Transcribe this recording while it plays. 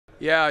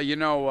Yeah,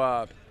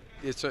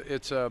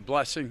 it's a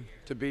blessing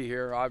to be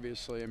here.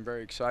 Obviously, I'm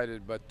very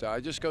excited, but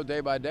I just go day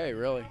by day,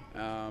 really.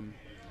 I'm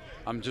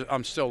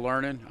still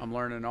learning. I'm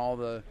learning all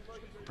the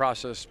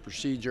process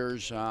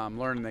procedures. I'm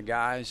learning the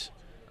guys,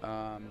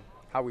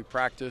 how we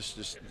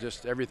practice,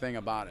 just everything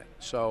about it.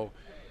 So,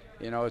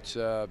 it's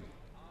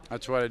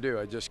that's what I do.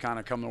 I just kind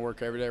of come to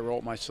work every day, roll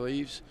up my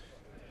sleeves,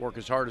 work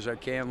as hard as I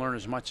can, learn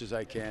as much as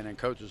I can, and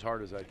coach as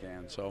hard as I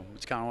can. So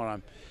it's kind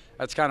of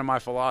that's kind of my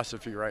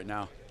philosophy right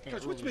now.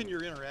 Coach, what's been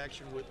your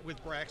interaction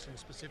with Braxton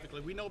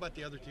specifically? We know about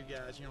the other two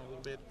guys, a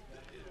little bit.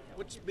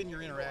 What's been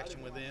your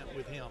interaction with him?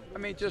 I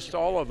mean, just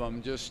all of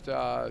them, just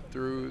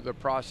through the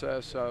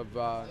process of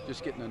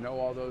just getting to know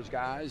all those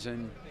guys.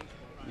 And,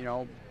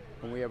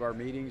 when we have our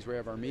meetings,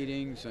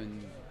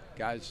 and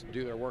guys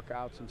do their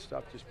workouts and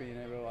stuff, just being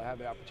able to have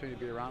the opportunity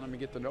to be around them and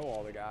get to know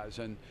all the guys.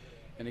 And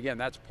again,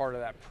 that's part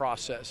of that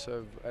process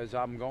of as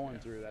I'm going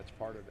through, that's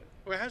part of it.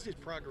 Well, how's his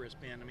progress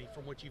been,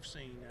 from what you've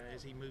seen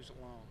as he moves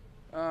along?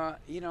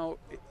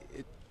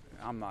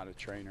 I'm not a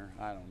trainer.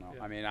 I don't know.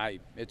 Yeah. I mean,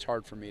 it's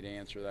hard for me to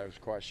answer those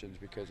questions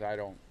because I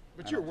don't.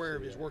 But you're aware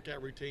of his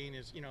workout routine.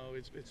 It's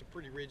a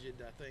pretty rigid,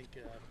 I think,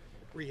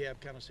 rehab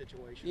kind of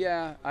situation.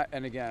 Yeah, the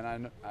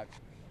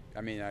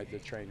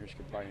trainers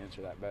could probably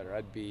answer that better.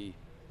 I'd be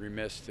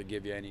remiss to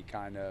give you any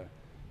kind of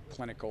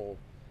clinical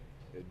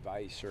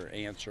advice or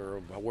answer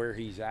of where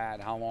he's at,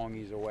 how long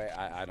he's away.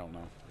 I don't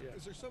know. Yeah.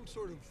 Is there some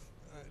sort of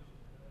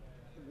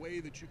way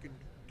that you can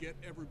get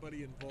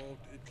everybody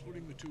involved,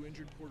 including the two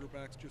injured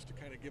quarterbacks, just to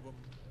kind of give them,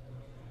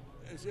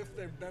 as if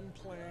they've been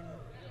playing,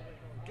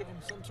 give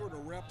them some sort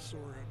of reps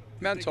or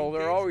mental?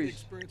 They're always the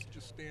experience,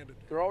 just stand it.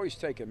 They're always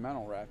taking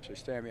mental reps. They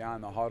stand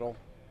behind the huddle,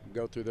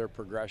 go through their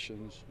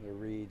progressions, their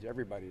reads.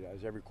 Everybody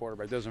does. Every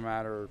quarterback. It doesn't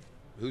matter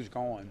who's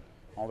going.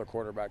 All the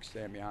quarterbacks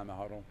stand behind the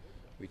huddle.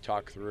 We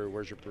talk through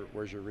where's your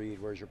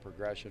read, where's your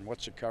progression,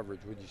 what's the coverage,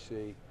 what'd you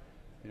see?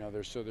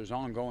 There's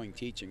ongoing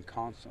teaching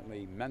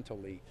constantly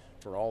mentally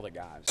for all the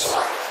guys.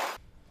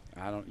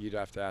 You'd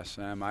have to ask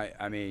them.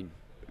 I mean,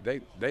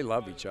 they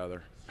love each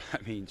other.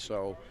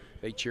 So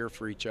they cheer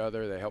for each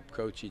other. They help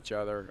coach each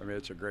other.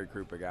 It's a great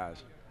group of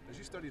guys. As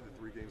you study the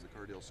 3 games that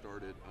Cardale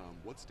started,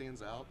 what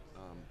stands out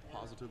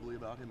positively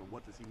about him, and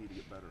what does he need to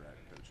get better at,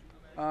 Coach?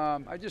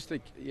 I just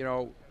think, he's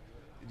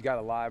got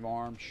a live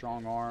arm,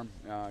 strong arm.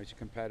 He's a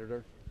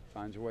competitor,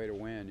 finds a way to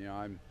win.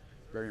 I'm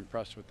very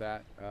impressed with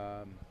that.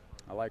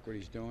 I like what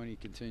he's doing. He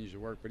continues to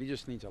work, but he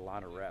just needs a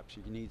lot of reps.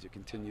 He needs to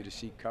continue to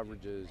see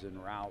coverages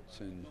and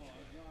routes and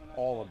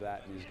all of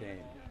that in his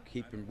game.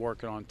 Keep him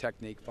working on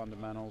technique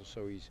fundamentals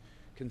so he's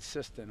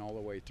consistent all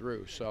the way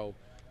through. So,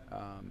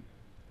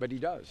 but he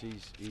does.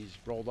 He's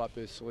rolled up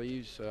his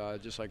sleeves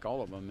just like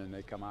all of them, and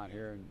they come out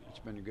here, and it's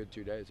been a good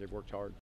 2 days. They've worked hard.